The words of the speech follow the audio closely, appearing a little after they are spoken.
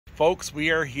Folks, we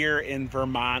are here in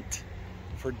Vermont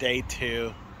for day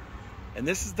 2, and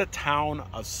this is the town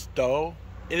of Stowe.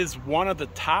 It is one of the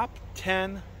top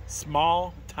 10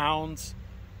 small towns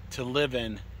to live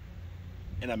in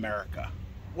America.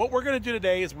 What we're going to do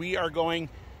today is we are going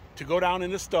to go down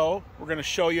into Stowe. We're going to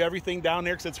show you everything down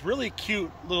there because it's really a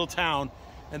cute little town.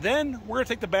 And then we're going to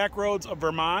take the back roads of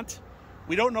Vermont.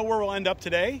 We don't know where we'll end up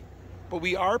today, but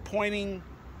we are pointing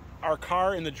our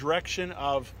car in the direction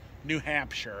of New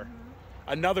Hampshire,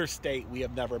 another state we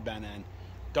have never been in.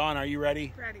 Dawn, are you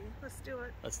ready? Ready. Let's do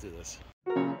it. Let's do this.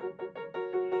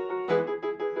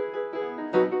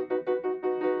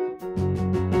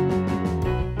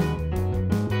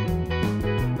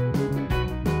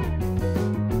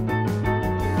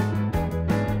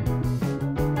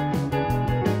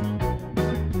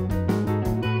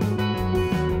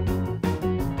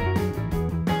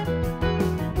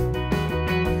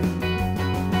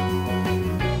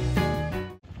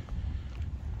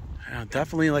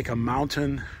 Definitely like a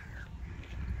mountain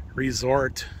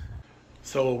resort.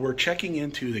 So we're checking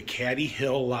into the Cady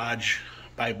Hill Lodge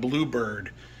by Bluebird,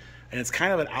 and it's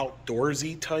kind of an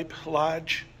outdoorsy type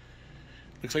lodge.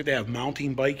 Looks like they have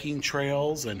mountain biking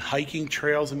trails and hiking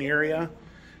trails in the area.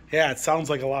 Yeah, it sounds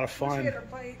like a lot of fun.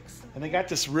 And they got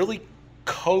this really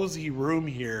cozy room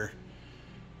here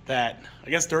that I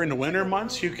guess during the winter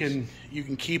months you can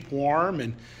keep warm,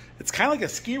 and it's kind of like a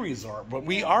ski resort, but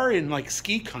we are in like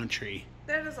ski country.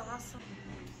 That is awesome.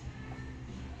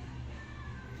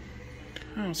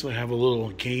 So they have a little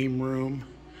game room.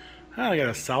 I got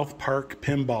a South Park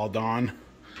pinball, Dawn.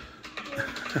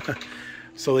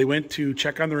 So they went to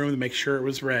check on the room to make sure it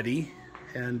was ready.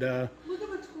 And look at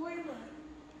the toilet.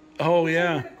 Oh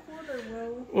yeah.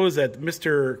 What was that?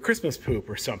 Mr. Christmas Poop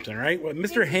or something, right? What,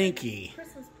 Mr. Yankee.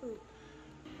 Christmas poop.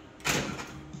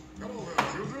 Hello there,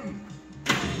 children.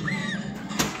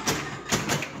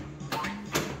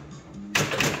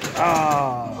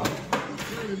 Oh.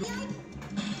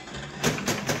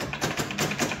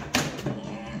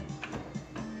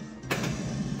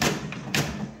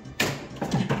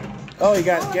 Oh, you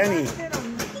got Kenny.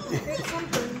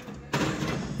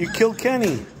 You killed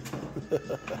Kenny.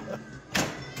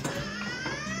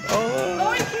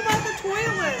 Oh, he came out the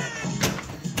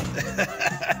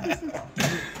toilet.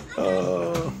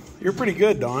 Oh, you're pretty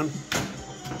good, Dawn.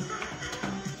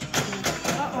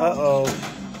 Uh-oh.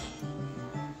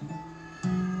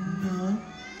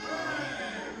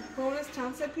 Bonus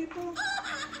Townsend people?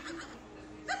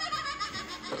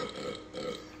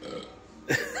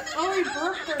 Oh, he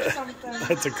burped or something.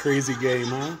 That's a crazy game,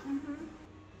 huh?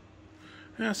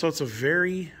 Yeah, so it's a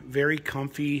very, very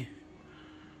comfy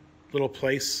little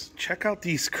place. Check out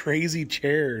these crazy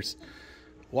chairs.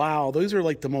 Wow, those are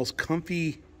like the most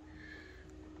comfy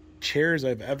chairs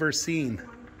I've ever seen.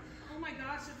 Oh my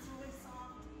gosh, it's really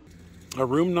soft. Our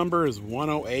room number is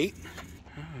 108.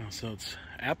 So it's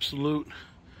absolute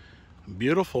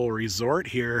beautiful resort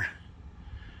here.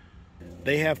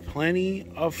 They have plenty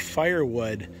of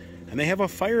firewood, and they have a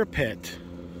fire pit.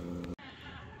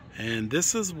 And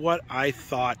this is what I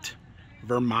thought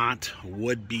Vermont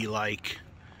would be like.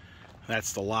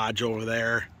 That's the lodge over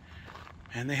there.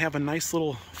 And they have a nice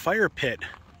little fire pit.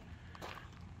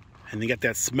 And they get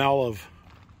that smell of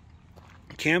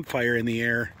campfire in the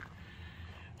air.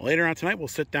 Later on tonight, we'll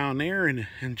sit down there and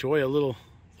enjoy a little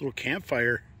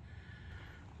campfire.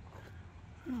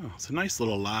 Oh, it's a nice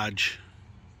little lodge.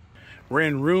 We're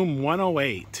in room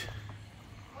 108.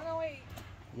 108.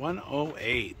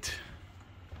 108.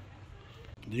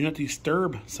 Do not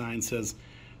disturb sign says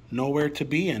nowhere to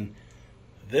be in.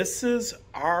 This is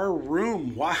our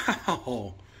room.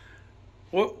 Wow.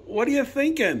 What are you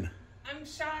thinking? I'm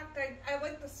shocked. I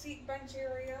like the seat bench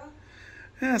area.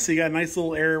 Yeah, so you got a nice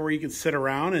little area where you can sit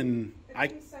around, and A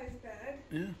king-size bed.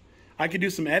 Yeah, I could do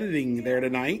some editing there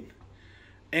tonight.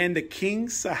 And a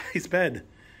king-size bed.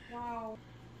 Wow.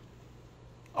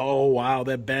 Oh wow,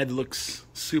 that bed looks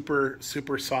super,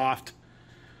 super soft.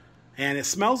 And it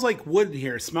smells like wood in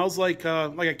here. It smells like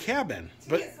a cabin.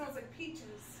 To me, it smells like peaches.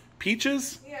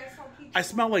 Peaches? Yeah, I smell peaches. I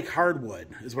smell like hardwood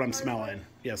is what I'm smelling.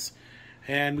 Yes.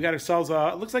 And we got ourselves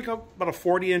it looks like about a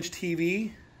 40-inch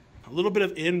TV. A little bit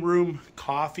of in-room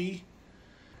coffee.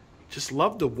 Just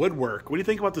love the woodwork. What do you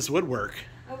think about this woodwork?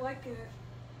 I like it.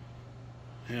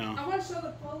 Yeah. I want to show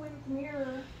the full-length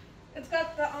mirror. It's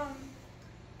got the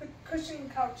cushion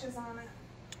couches on it.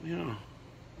 Yeah.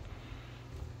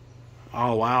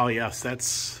 Oh wow, yes,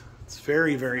 it's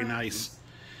very, very nice.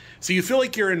 So you feel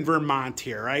like you're in Vermont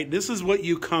here, right? This is what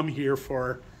you come here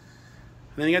for. And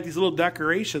then you got these little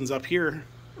decorations up here.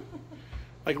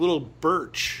 Like little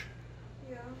birch.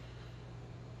 Yeah.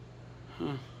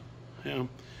 Huh. Yeah.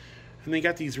 And they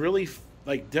got these really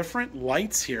like different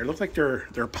lights here. It looks like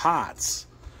they're pots.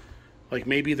 Like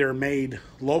maybe they're made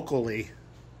locally.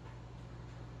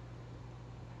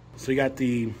 So you got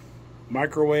the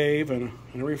microwave and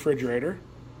a refrigerator.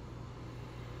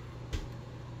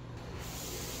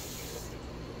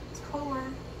 It's cooler.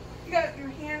 You got your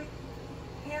hand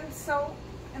soap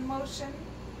and lotion.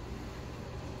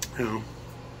 Oh.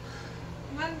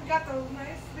 And then you got the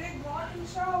nice big walk-in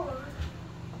shower.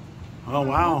 Oh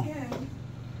wow.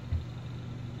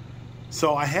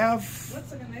 So I have.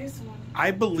 Looks like a nice one. I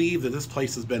believe that this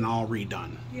place has been all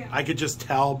redone. Yeah. I could just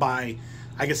tell by.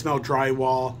 I can smell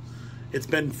drywall. It's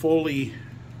been fully.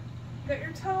 Got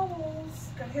your towels.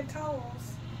 Got hip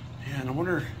towels. Yeah, and I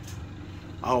wonder.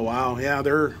 Oh wow, yeah,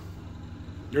 they're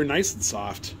nice and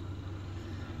soft.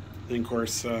 And of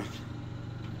course, the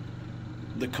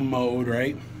commode,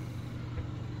 right?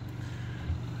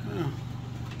 Oh,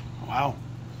 wow,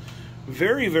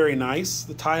 very, very nice.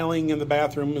 The tiling in the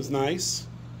bathroom is nice,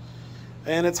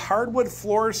 and it's hardwood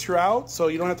floors throughout, so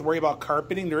you don't have to worry about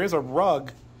carpeting. There is a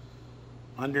rug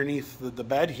underneath the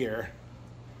bed here.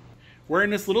 We're in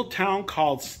this little town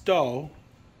called Stowe,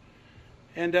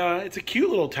 and it's a cute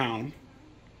little town.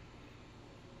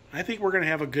 I think we're going to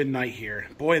have a good night here.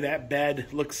 Boy, that bed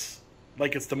looks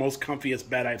like it's the most comfiest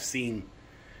bed I've seen.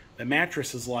 The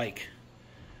mattress is like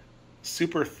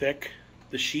super thick.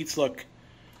 The sheets look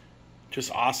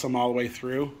just awesome all the way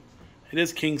through. It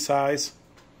is king size.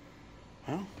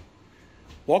 Well,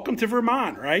 welcome to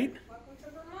Vermont, right? Welcome to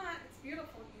Vermont. It's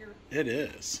beautiful here. It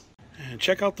is. And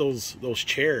check out those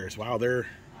chairs. Wow, they're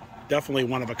definitely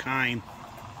one of a kind.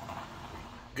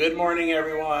 Good morning,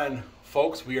 everyone.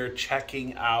 Folks, we are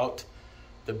checking out.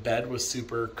 The bed was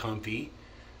super comfy.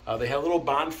 They had a little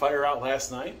bonfire out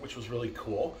last night, which was really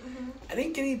cool. I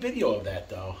didn't get any video of that,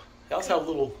 though. They also have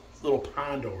a little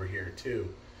pond over here,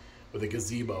 too, with a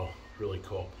gazebo. Really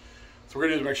cool. So we're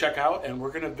going to check out, and we're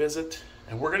going to visit,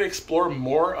 and we're going to explore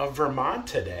more of Vermont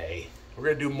today. We're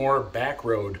going to do more back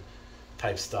road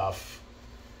type stuff.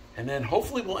 And then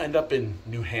hopefully we'll end up in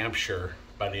New Hampshire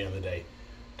by the end of the day.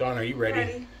 Dawn, are you ready?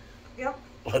 Ready. Yep.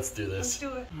 Let's do this. Let's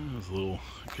do it. There's a little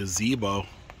gazebo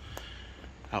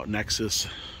out next to this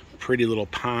pretty little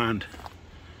pond.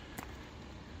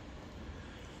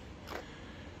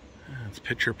 It's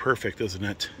picture perfect, isn't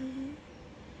it?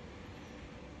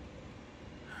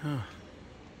 Huh.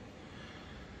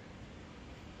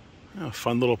 Oh,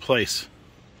 fun little place.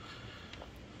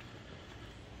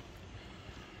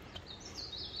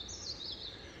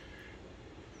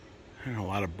 And a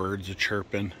lot of birds are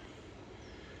chirping.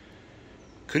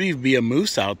 Could even be a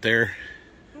moose out there.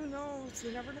 Who knows?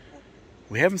 You never know.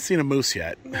 We haven't seen a moose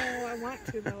yet. No, I want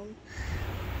to though.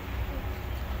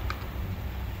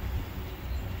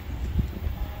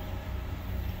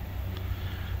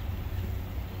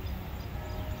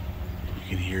 You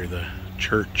can hear the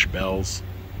church bells.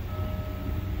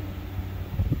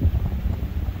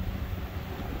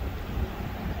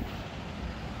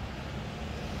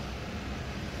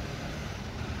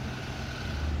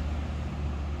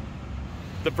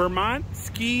 The Vermont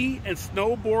Ski and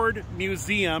Snowboard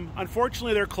Museum.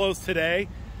 Unfortunately, they're closed today.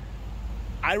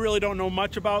 I really don't know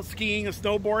much about skiing and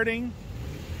snowboarding.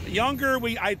 Younger,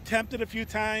 I attempted a few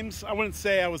times. I wouldn't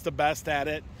say I was the best at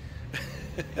it.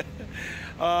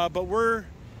 And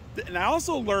I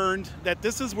also learned that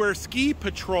this is where Ski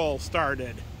Patrol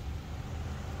started.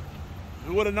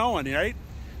 Who would have known, right?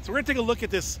 So we're gonna take a look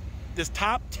at this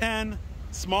top 10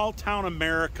 small town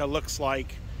America looks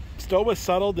like. Stowe was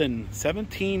settled in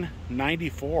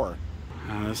 1794.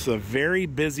 This is a very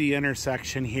busy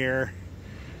intersection here.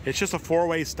 It's just a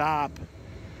four-way stop,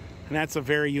 and that's a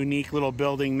very unique little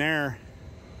building there.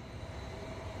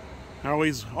 They're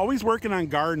always working on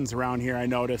gardens around here, I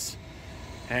notice.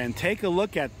 And take a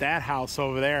look at that house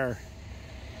over there.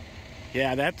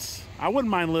 Yeah, I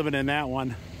wouldn't mind living in that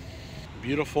one.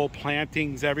 Beautiful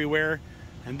plantings everywhere.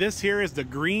 And this here is the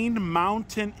Green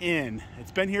Mountain Inn. It's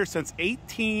been here since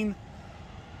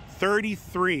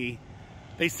 1833.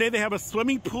 They say they have a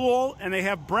swimming pool and they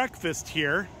have breakfast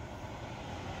here.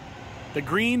 The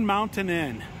Green Mountain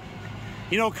Inn.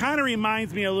 You know, it kind of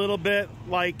reminds me a little bit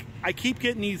like, I keep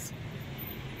getting these,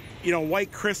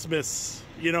 White Christmas,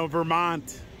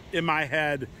 Vermont in my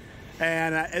head.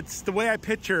 And it's the way I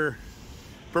picture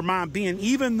Vermont being,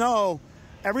 even though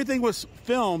everything was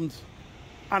filmed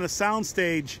on a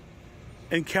soundstage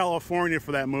in California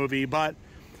for that movie, but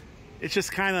it's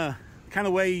just kind of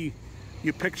way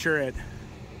you picture it.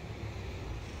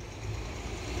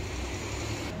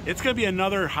 It's gonna be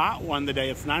another hot one today.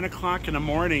 It's 9 o'clock in the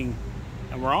morning,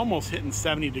 and we're almost hitting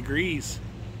 70 degrees.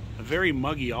 Very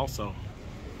muggy also.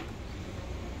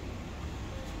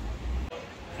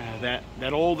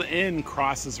 that old inn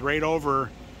crosses right over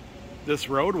this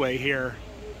roadway here,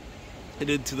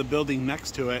 headed to the building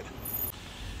next to it.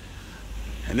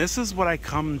 And this is what I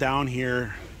come down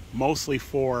here mostly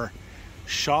for.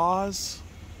 Shaw's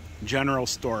General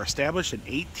Store, established in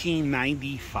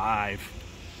 1895.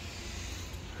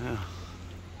 Yeah.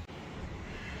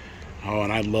 Oh,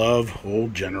 and I love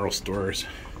old general stores.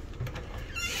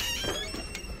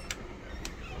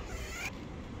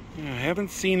 I haven't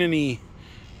seen any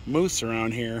moose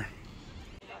around here.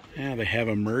 Yeah, they have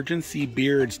emergency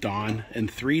beards, Dawn, in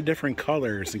 3 different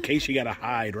colors in case you gotta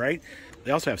hide, right?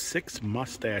 They also have 6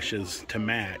 mustaches to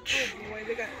match. Oh boy,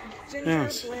 they got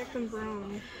ginger, black, and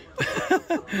brown.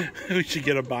 We should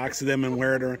get a box of them and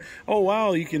wear it around. Oh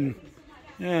wow, you can,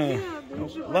 yeah,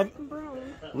 black and brown.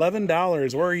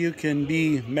 $11, or you can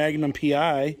be Magnum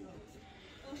PI.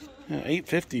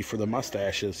 $8.50 for the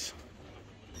mustaches.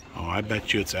 Oh, I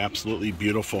bet you it's absolutely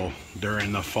beautiful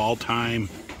during the fall time.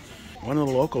 One of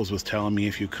the locals was telling me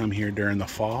if you come here during the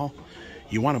fall,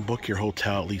 you want to book your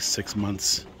hotel at least 6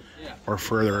 months or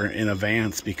further in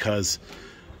advance because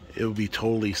it will be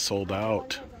totally sold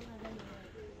out.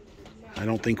 I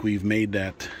don't think we've made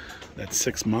that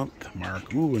 6-month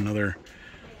mark. Ooh,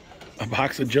 a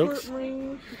box of jokes.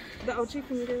 Ring, the ouchie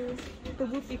fingers, the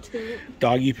whoopie toot,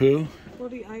 Doggy poo.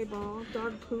 bloody eyeball,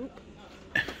 dog poop,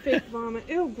 fake vomit.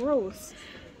 Ew, gross.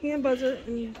 Hand buzzer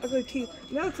and ugly teeth.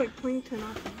 That looks like plankton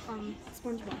off of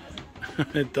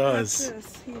SpongeBob. It does. What's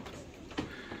this?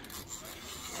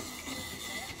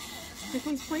 Here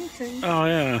comes plankton. Oh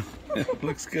yeah,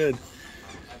 looks good.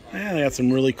 Yeah, they got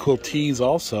some really cool teas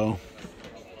also.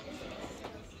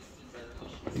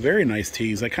 Very nice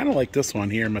teas. I kind of like this one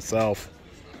here myself.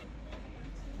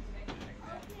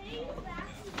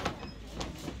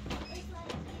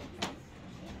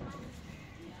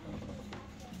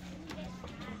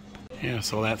 Yeah,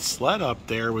 so that sled up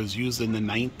there was used in the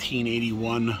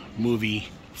 1981 movie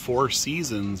 4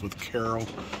 Seasons with Carol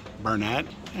Burnett.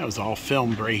 It was all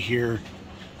filmed right here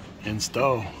in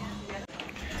Stowe.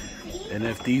 And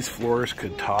if these floors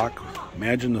could talk,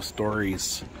 imagine the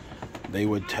stories they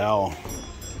would tell.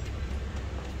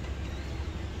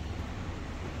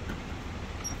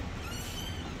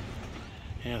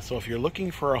 Yeah, so if you're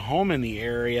looking for a home in the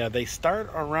area, they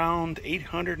start around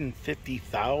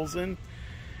 $850,000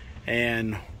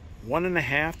 and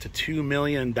 $1.5 to $2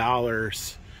 million.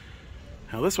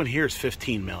 Now this one here is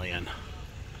 $15 million,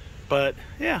 but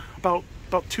yeah, about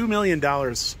 $2 million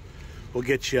will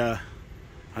get you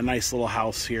a nice little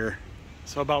house here.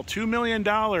 So about $2 million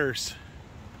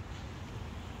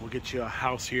will get you a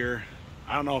house here.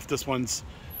 I don't know if this one's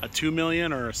a 2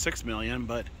 million or a 6 million,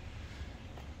 but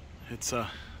it's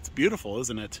beautiful,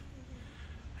 isn't it?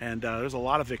 And there's a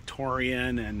lot of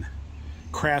Victorian and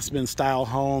craftsman style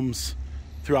homes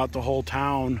throughout the whole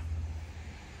town.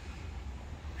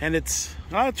 And it's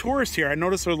a lot of tourists here. I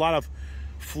noticed there's a lot of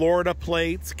Florida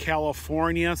plates,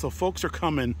 California. So folks are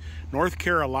coming, North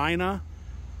Carolina.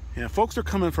 Yeah, folks are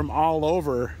coming from all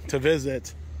over to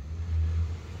visit.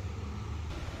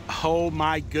 Oh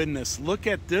my goodness, look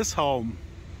at this home.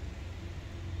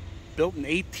 Built in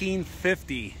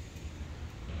 1850.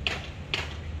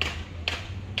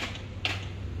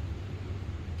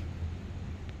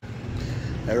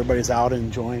 Everybody's out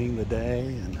enjoying the day,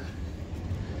 and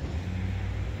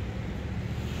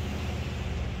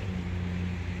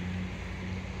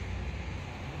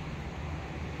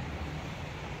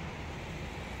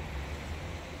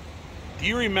do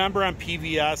you remember on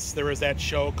PBS there was that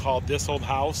show called This Old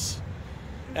House?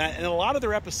 And a lot of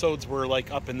their episodes were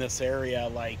like up in this area,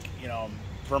 like, you know,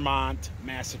 Vermont,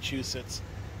 Massachusetts.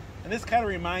 And this kind of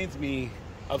reminds me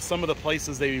of some of the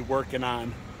places they be working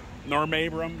on. Norm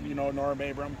Abram, you know Norm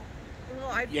Abram? Well,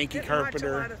 I Yankee didn't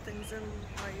Carpenter. watch a lot of things in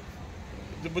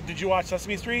life. Did you watch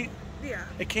Sesame Street? Yeah.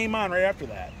 It came on right after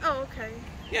that. Oh, okay.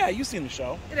 Yeah, you've seen the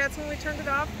show. And that's when we turned it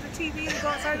off, the TV, and go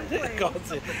outside and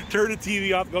play. Turn the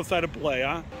TV off, go outside and play,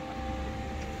 huh?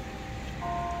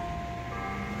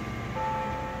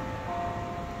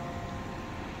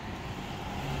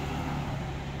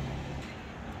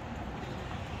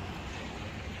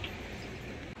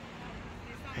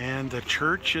 And the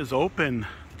church is open.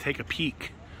 Take a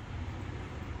peek.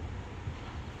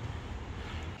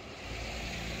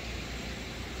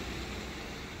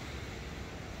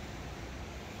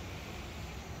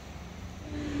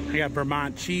 I got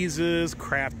Vermont cheeses,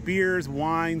 craft beers,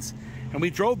 wines. And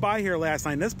we drove by here last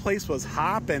night. And this place was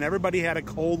hopping. Everybody had a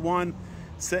cold one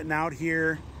sitting out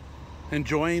here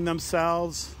enjoying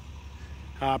themselves.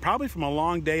 Probably from a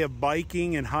long day of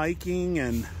biking and hiking.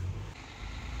 And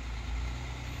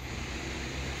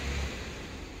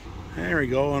there we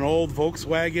go, an old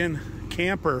Volkswagen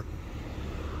camper.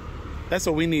 That's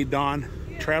what we need, Dawn.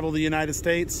 Yeah. Travel the United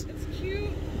States. It's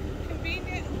cute,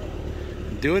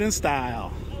 convenient. Do it in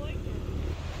style. I like it.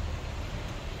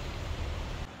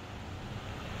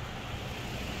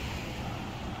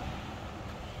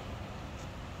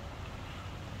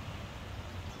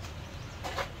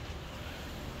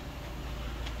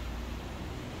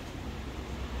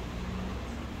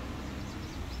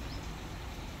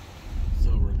 So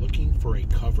we're looking for a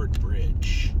covered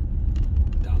bridge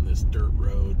down this dirt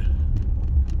road.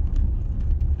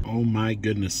 Oh my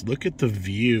goodness, look at the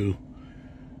view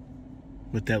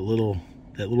with that little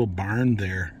barn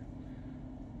there.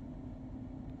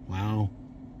 Wow.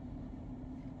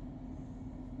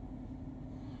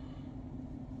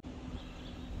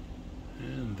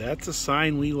 And that's a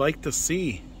sign we like to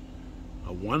see.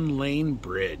 A one-lane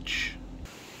bridge.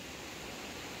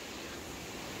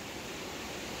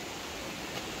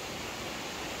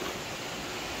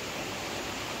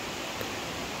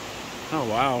 Oh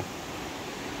wow.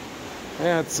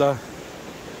 Yeah, it's so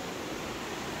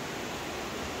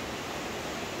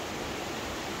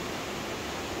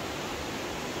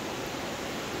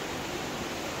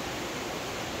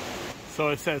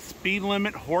it says speed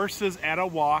limit, horses at a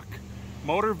walk,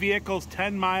 motor vehicles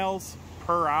 10 miles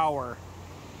per hour.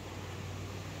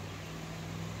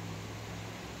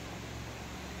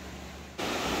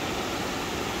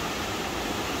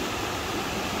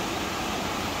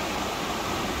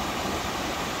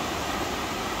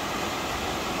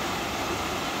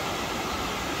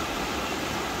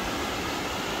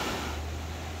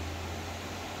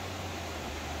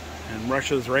 And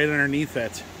Russia's right underneath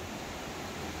it.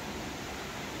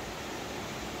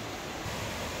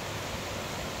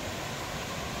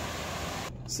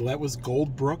 So that was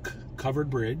Goldbrook Covered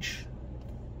Bridge.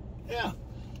 Yeah,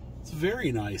 it's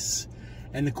very nice.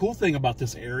 And the cool thing about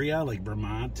this area, like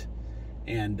Vermont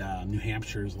and New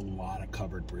Hampshire, is a lot of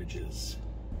covered bridges.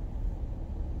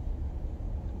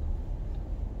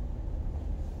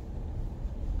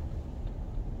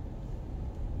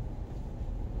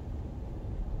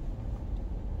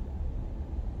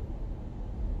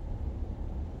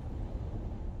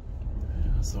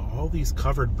 So all these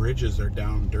covered bridges are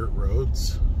down dirt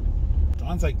roads.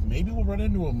 Dawn's like, maybe we'll run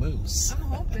into a moose. I'm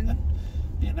hoping.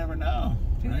 You never know.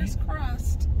 Fingers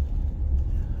crossed.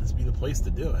 This would be the place to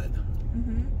do it.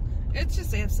 Mm-hmm. It's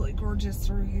just absolutely gorgeous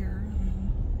through here.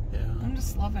 Yeah. I'm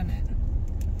just loving it.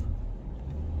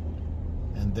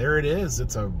 And there it is.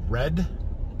 It's a red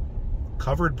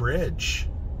covered bridge.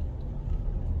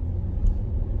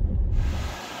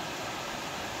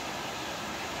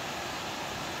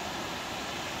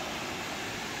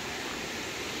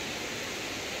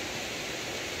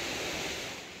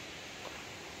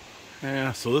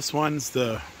 Yeah, so this one's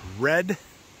the red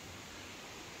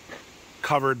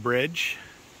covered bridge.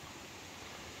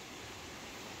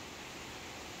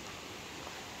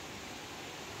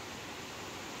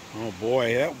 Oh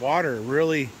boy, that water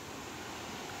really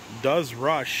does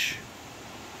rush.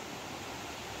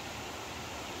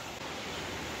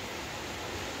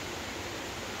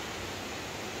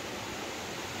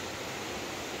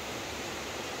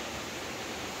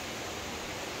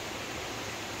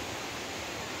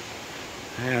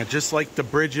 Yeah, just like the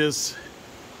bridges,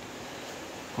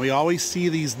 we always see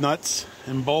these nuts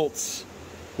and bolts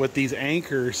with these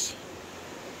anchors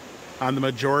on the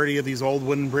majority of these old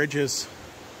wooden bridges.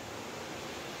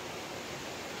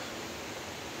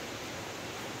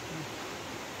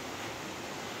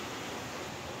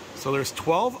 So there's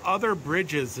 12 other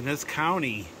bridges in this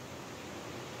county,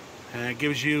 and it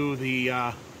gives you the,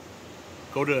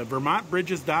 go to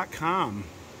vermontbridges.com.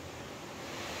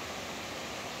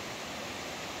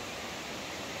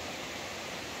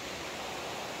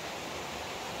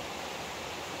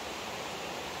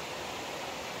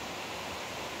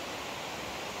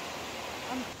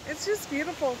 It's just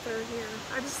beautiful through here.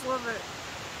 I just love it.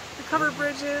 The covered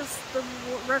bridges, the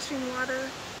rushing water.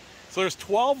 So there's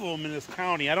 12 of them in this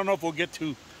county. I don't know if we'll get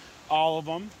to all of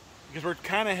them because we're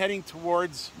kind of heading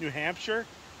towards New Hampshire,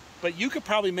 but you could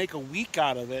probably make a week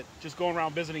out of it just going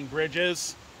around visiting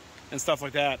bridges and stuff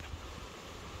like that.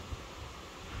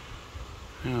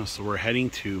 Yeah, so we're heading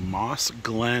to Moss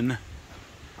Glen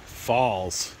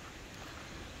Falls.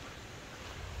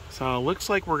 So it looks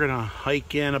like we're gonna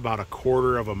hike in about a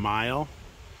quarter of a mile,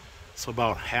 so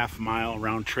about half mile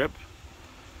round trip.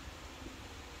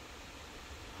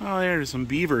 Oh, there's some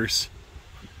beavers.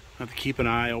 I have to keep an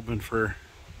eye open for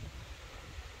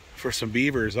some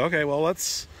beavers. Okay, well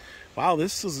let's. Wow,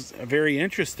 this is a very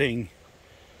interesting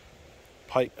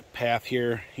path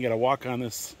here. You got to walk on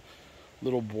this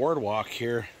little boardwalk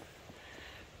here.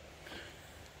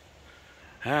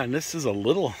 And this is a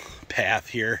little path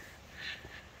here.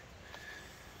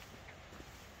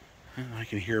 I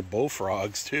can hear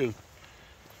bullfrogs too.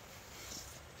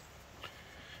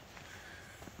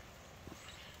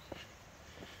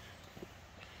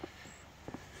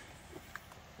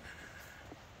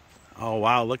 Oh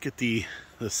wow, look at the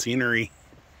scenery.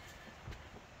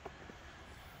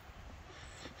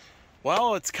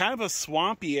 Well, it's kind of a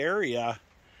swampy area.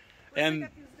 And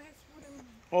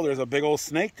oh, there's a big old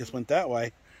snake just went that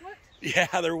way. What?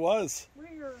 Yeah, there was.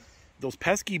 Where? Those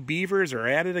pesky beavers are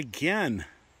at it again.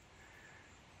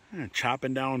 They're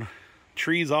chopping down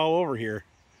trees all over here.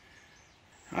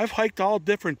 I've hiked all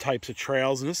different types of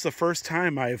trails, and this is the first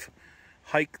time I've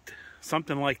hiked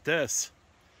something like this.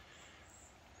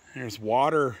 There's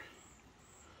water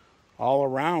all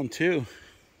around too.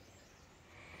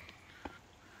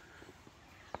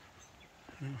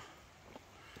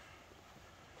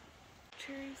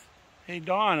 Cherries. Hey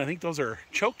Dawn, I think those are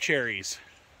choke cherries.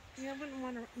 Yeah, I wouldn't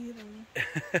want to eat them. I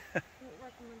won't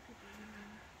recommend people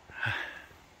eat them.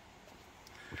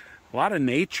 A lot of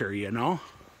nature, you know.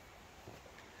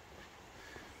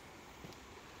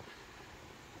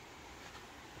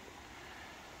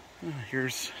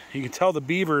 Here's, you can tell the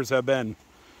beavers have been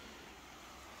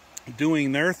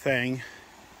doing their thing.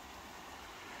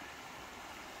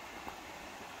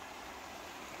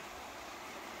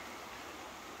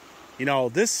 You know,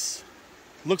 this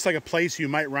looks like a place you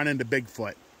might run into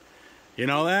Bigfoot. You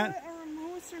know that? Or a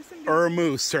moose or something. Or a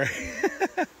moose, right?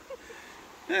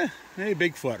 Hey,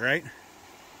 Bigfoot, right?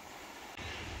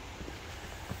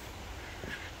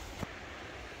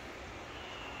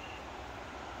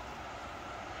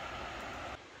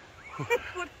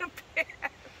 What a bad.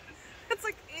 It's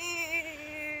like,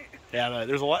 eh. Yeah,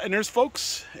 there's a lot, and there's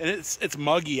folks, and it's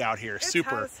muggy out here, It's super.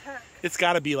 hot as heck. It's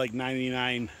got to be like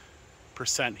 99%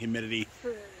 humidity.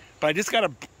 But I just got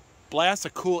to blast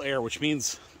of cool air, which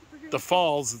means the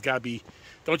falls has got to be.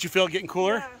 Don't you feel it getting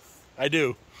cooler? Yes. I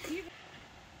do.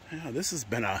 Yeah, this has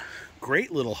been a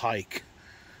great little hike.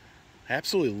 I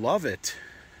absolutely love it.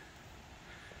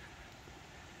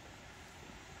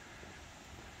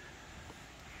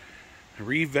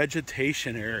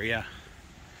 Revegetation area.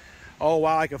 Oh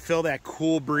wow, I can feel that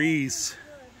cool breeze.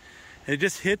 It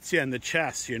just hits you in the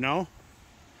chest, you know?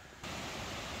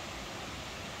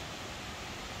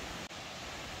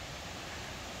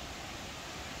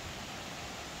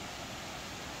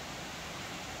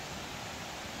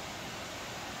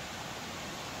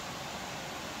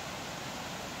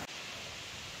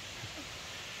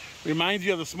 Reminds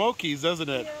you of the Smokies, doesn't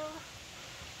it?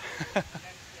 Yeah.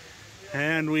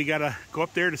 And we gotta go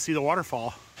up there to see the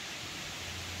waterfall.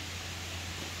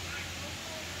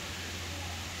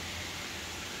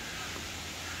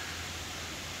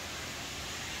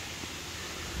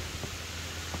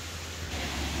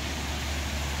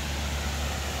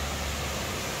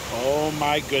 Oh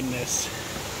my goodness.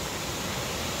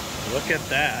 Look at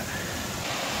that.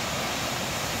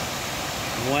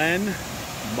 Glen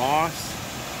Moss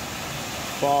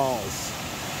Falls.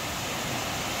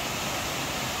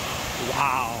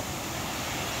 Wow.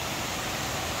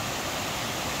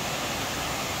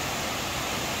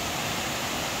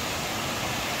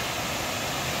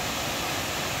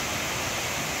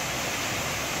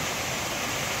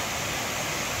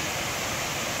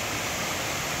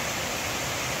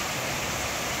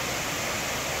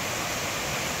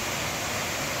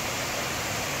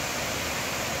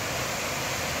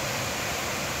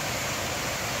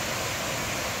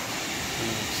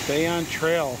 Stay on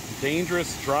trail.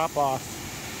 Dangerous drop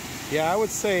off. Yeah, I would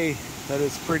say that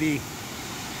is pretty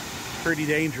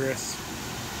dangerous.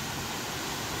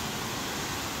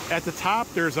 At the top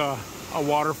there's a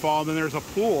waterfall, then there's a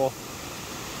pool,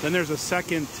 then there's a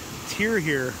second tier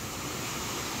here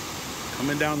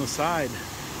coming down the side.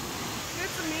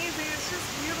 It's amazing. It's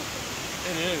just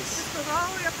beautiful. It is. It goes all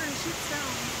the way up there and shoots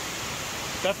down.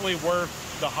 Definitely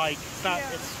worth the hike. It's not,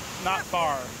 Yeah. It's not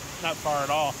far. Not far at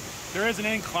all. There is an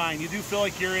incline. You do feel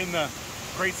like you're in the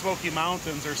Great Smoky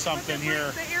Mountains or something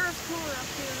here. The air is cooler up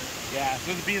here. Yeah,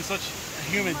 with it being such a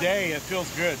humid day, it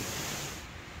feels good.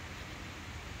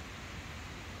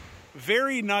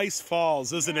 Very nice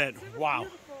falls, isn't it? It was Wow.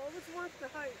 beautiful. It was worth the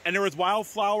hike. And there was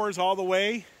wildflowers all the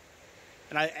way.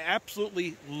 And I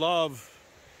absolutely love,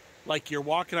 like, you're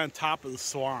walking on top of the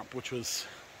swamp, which was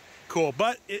cool.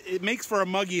 But it makes for a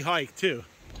muggy hike, too.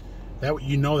 That,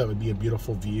 you know, that would be a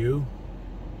beautiful view.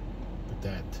 But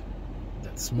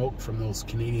that smoke from those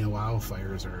Canadian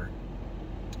wildfires are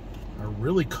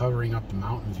really covering up the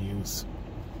mountain views.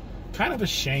 Kind of a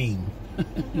shame,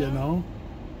 you know?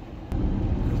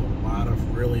 There's a lot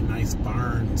of really nice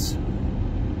barns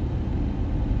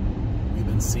we've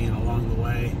been seeing along the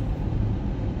way.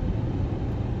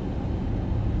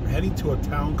 heading to a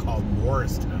town called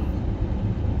Morristown.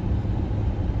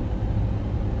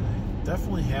 They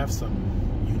definitely have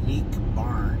some unique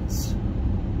barns.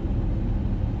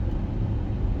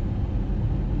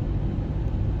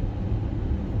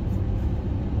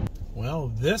 Well,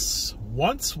 this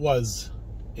once was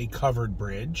a covered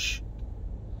bridge,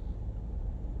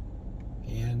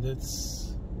 and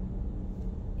it's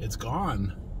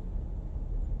gone.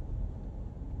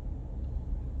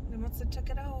 They must have took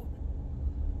it out.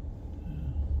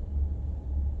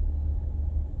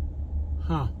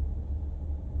 Huh.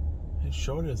 It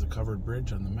showed it as a covered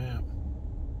bridge on the map.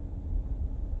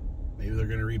 Maybe they're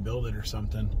going to rebuild it or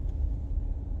something.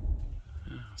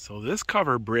 So this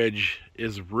covered bridge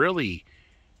is really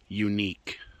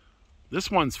unique.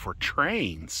 This one's for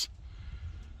trains.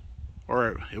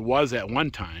 Or it was at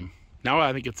one time. Now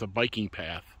I think it's a biking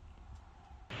path.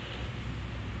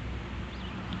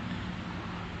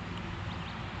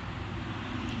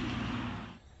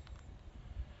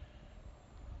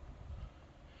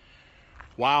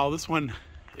 Wow, this one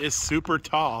is super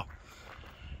tall.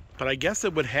 But I guess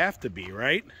it would have to be,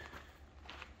 right?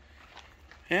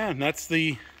 Yeah, and that's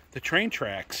the train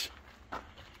tracks.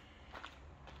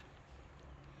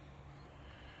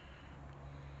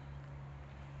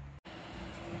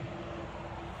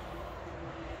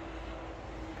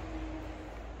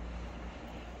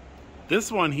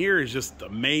 This one here is just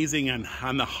amazing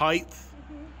on the height.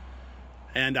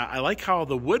 And I like how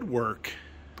the woodwork,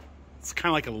 it's kind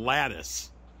of like a lattice.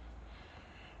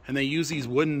 And they use these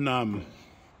wooden,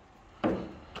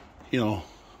 you know,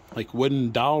 like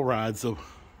wooden dowel rods to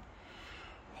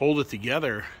hold it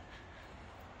together.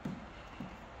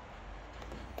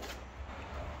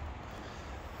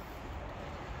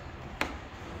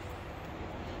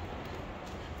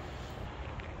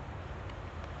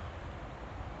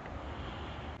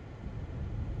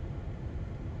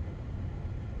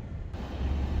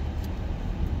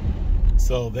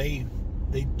 So they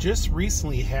just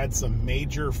recently had some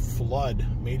major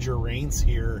rains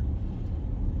here.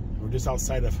 We're just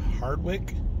outside of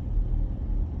Hardwick,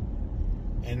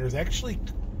 and there's actually,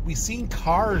 we seen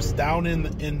cars down in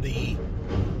the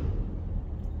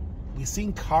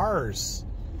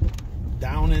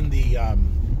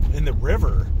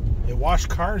river. They washed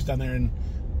cars down there, and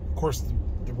of course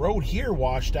the road here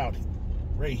washed out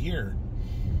right here.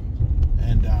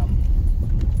 And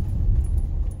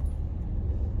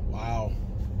wow.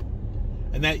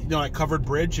 And that, you know, that covered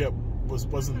bridge that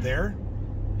wasn't there,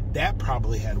 that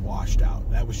probably had washed out.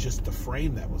 That was just the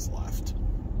frame that was left.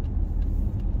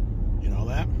 You know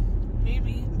that?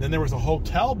 Maybe. And then there was a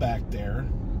hotel back there.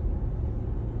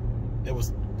 It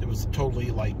was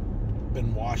totally like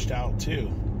been washed out too.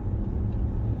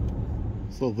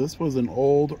 So this was an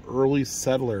old early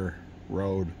settler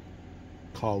road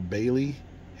called Bailey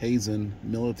Hazen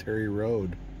Military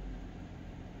Road.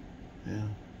 Yeah.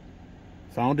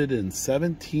 Founded in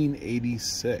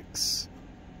 1786.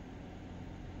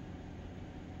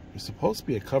 There's supposed to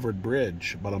be a covered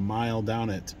bridge about a mile down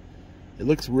it. It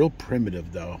looks real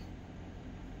primitive though.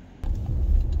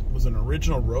 It was an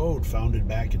original road founded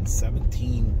back in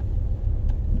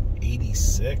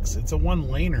 1786. It's a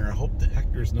one-laner. I hope the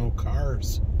heck there's no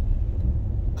cars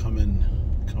coming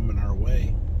our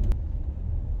way.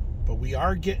 But we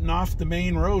are getting off the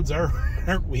main roads,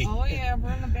 aren't we? Oh yeah,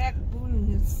 we're in the back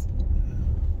boonies.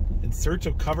 In search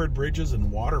of covered bridges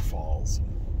and waterfalls.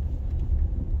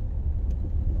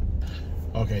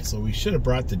 Okay, so we should have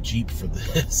brought the Jeep for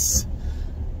this.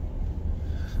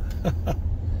 Oh,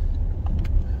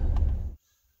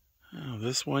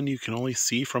 this one you can only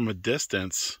see from a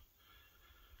distance.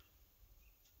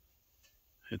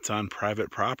 It's on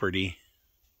private property.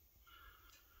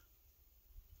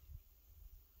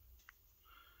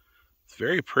 It's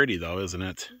very pretty though, isn't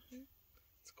it? Mm-hmm.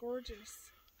 It's gorgeous.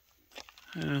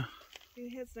 Yeah.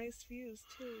 It has nice views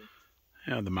too.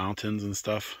 Yeah, the mountains and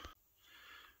stuff.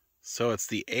 So it's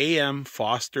the A.M.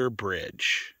 Foster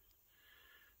Bridge.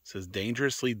 It says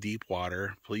dangerously deep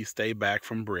water. Please stay back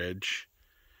from bridge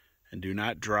and do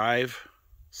not drive on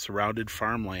the surrounded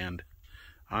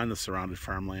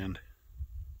farmland.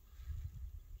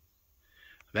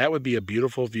 That would be a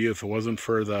beautiful view if it wasn't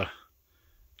for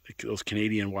those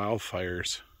Canadian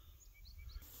wildfires.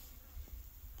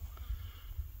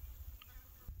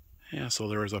 Yeah, so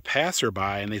there was a passerby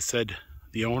and they said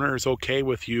the owner is okay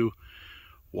with you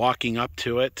walking up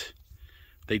to it.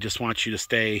 They just want you to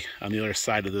stay on the other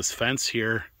side of this fence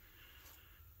here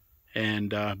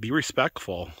and be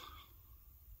respectful.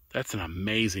 That's an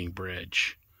amazing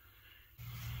bridge.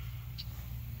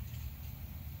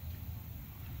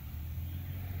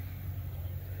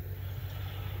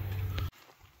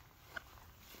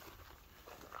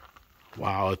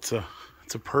 Wow, it's a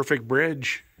perfect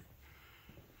bridge.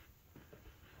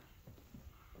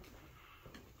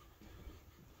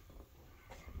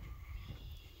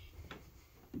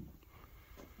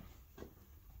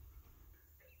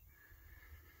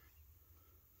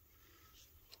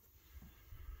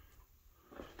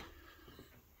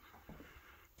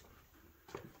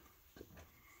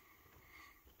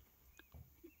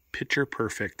 Picture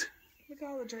perfect. Look at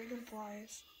all the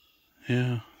dragonflies.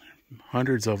 Yeah,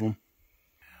 hundreds of them.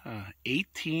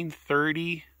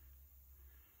 1830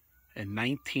 and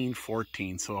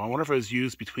 1914. So I wonder if it was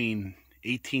used between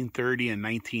 1830 and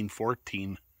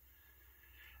 1914.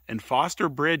 And Foster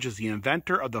Bridge is the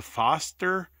inventor of the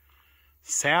Foster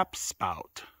sap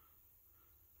spout.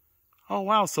 Oh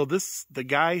wow! So the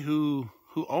guy who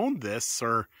owned this,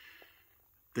 or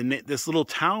this little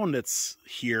town that's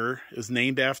here, is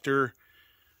named after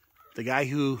the guy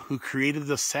who created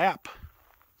the sap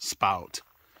spout.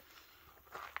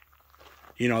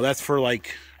 You know, that's for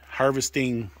like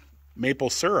harvesting maple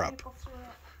syrup. Maple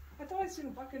syrup. I thought I seen a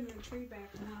bucket in a tree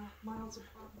back miles away.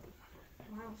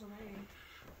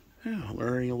 Yeah,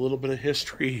 learning a little bit of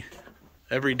history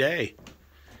every day.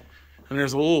 And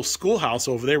there's a little schoolhouse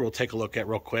over there we'll take a look at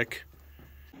real quick.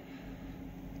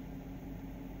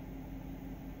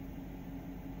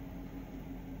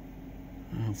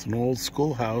 It's an old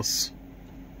schoolhouse.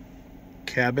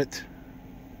 Cabot,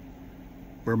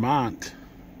 Vermont.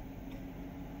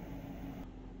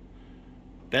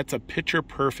 That's a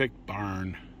picture-perfect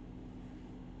barn.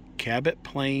 Cabot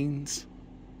Plains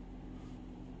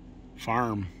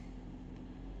Farm.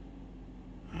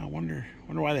 I wonder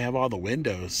why they have all the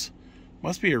windows.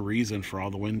 Must be a reason for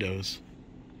all the windows.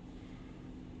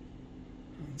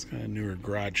 It's got a newer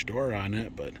garage door on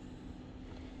it, but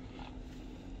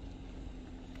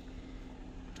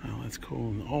oh, that's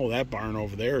cool. Oh, that barn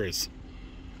over there is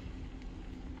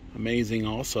amazing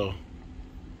also.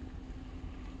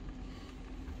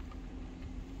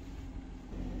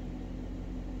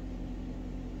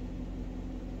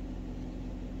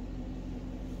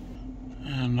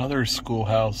 Another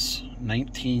schoolhouse,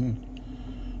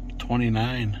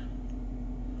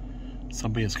 1929.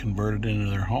 Somebody has converted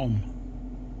into their home.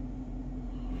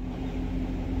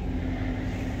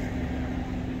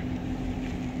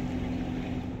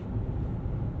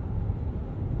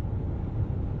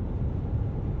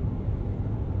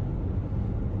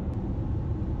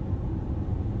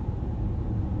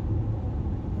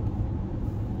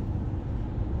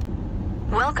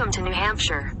 Welcome to New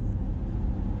Hampshire.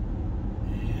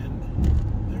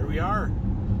 And there we are.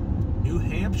 New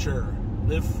Hampshire.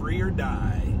 Live free or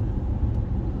die.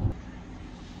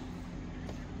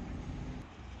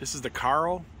 This is the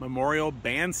Carl Memorial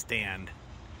Bandstand,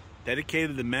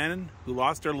 dedicated to the men who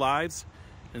lost their lives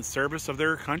in service of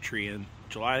their country in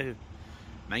July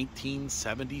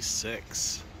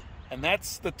 1976. And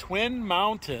that's the Twin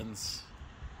Mountains.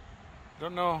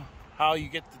 Don't know how you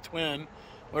get the Twin.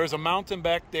 Well, there's a mountain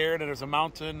back there, and there's a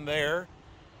mountain there,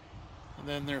 and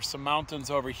then there's some mountains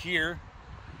over here,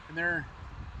 and they're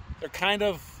kind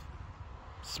of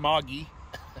smoggy.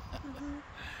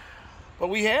 But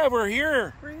we're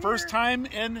here. First time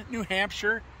in New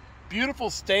Hampshire. Beautiful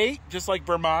state, just like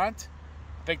Vermont.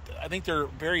 I think they're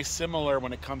very similar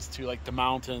when it comes to like the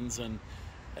mountains and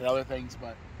other things,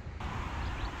 but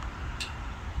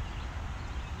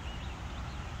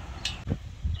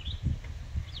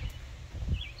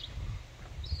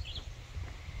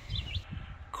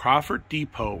Crawford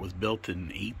Depot was built in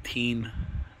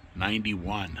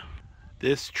 1891.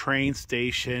 This train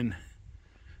station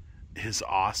is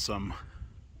awesome.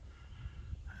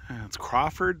 It's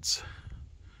Crawford's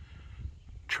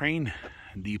train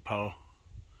depot.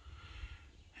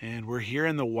 And we're here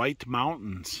in the White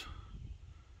Mountains.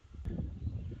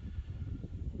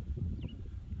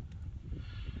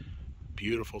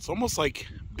 Beautiful. It's almost like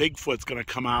Bigfoot's gonna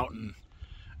come out and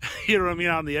you know what I mean,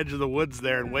 on the edge of the woods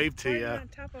there and wave to you. On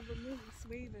top of a moose,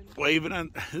 waving. Waving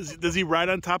on. Does he ride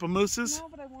on top of mooses? No,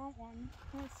 but I want one.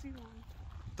 I want to see one.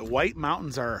 The White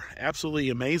Mountains are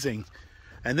absolutely amazing,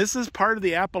 and this is part of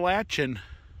the Appalachian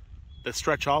that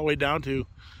stretch all the way down to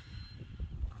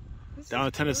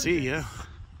Tennessee. Gorgeous.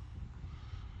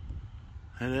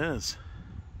 Yeah, it is.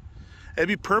 It'd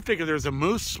be perfect if there's a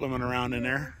moose swimming around in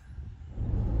there.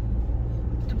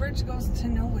 The bridge goes to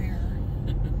nowhere.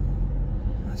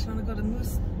 I just want to go to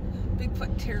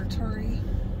Bigfoot territory.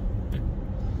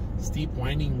 Steep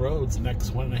winding roads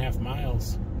next 1.5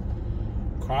 miles.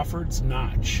 Crawford's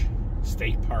Notch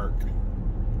State Park.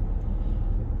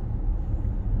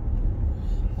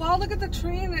 Wow, look at the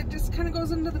train. It just kind of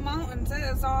goes into the mountains.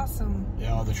 That is awesome.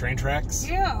 Yeah, all the train tracks?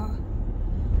 Yeah.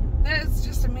 That is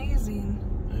just amazing.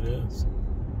 It It is.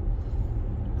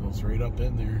 Goes right up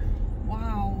in there.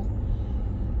 Wow.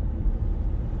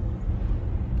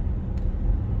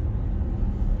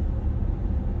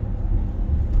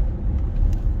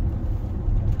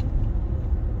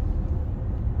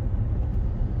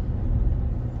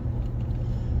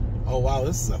 Oh wow,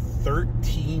 this is a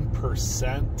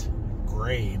 13%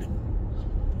 grade.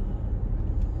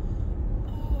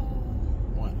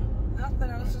 What?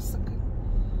 Nothing, I was just looking.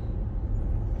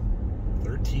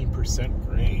 13%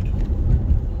 grade.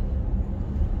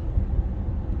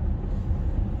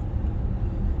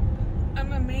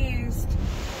 I'm amazed.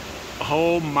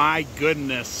 Oh my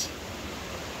goodness.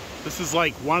 This is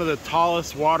like one of the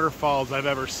tallest waterfalls I've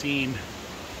ever seen.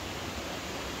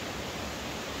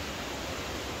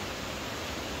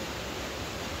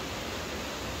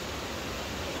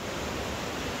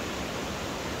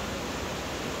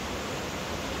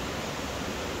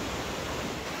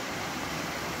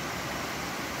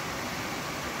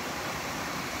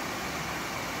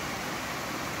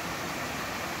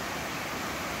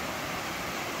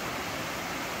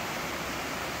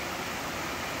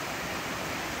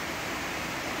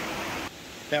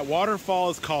 That waterfall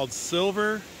is called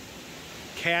Silver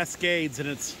Cascades, and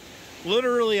it's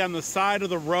literally on the side of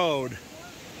the road.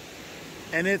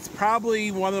 And it's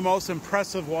probably one of the most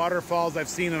impressive waterfalls I've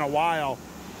seen in a while.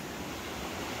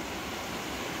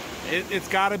 It's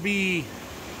got to be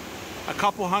a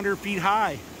couple 100 feet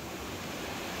high.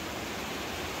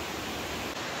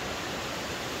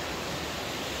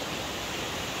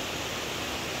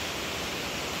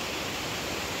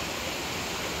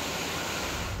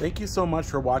 Thank you so much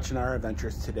for watching our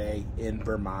adventures today in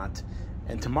Vermont.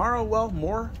 And tomorrow, well,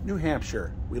 more New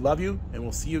Hampshire. We love you, and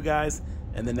we'll see you guys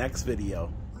in the next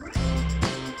video.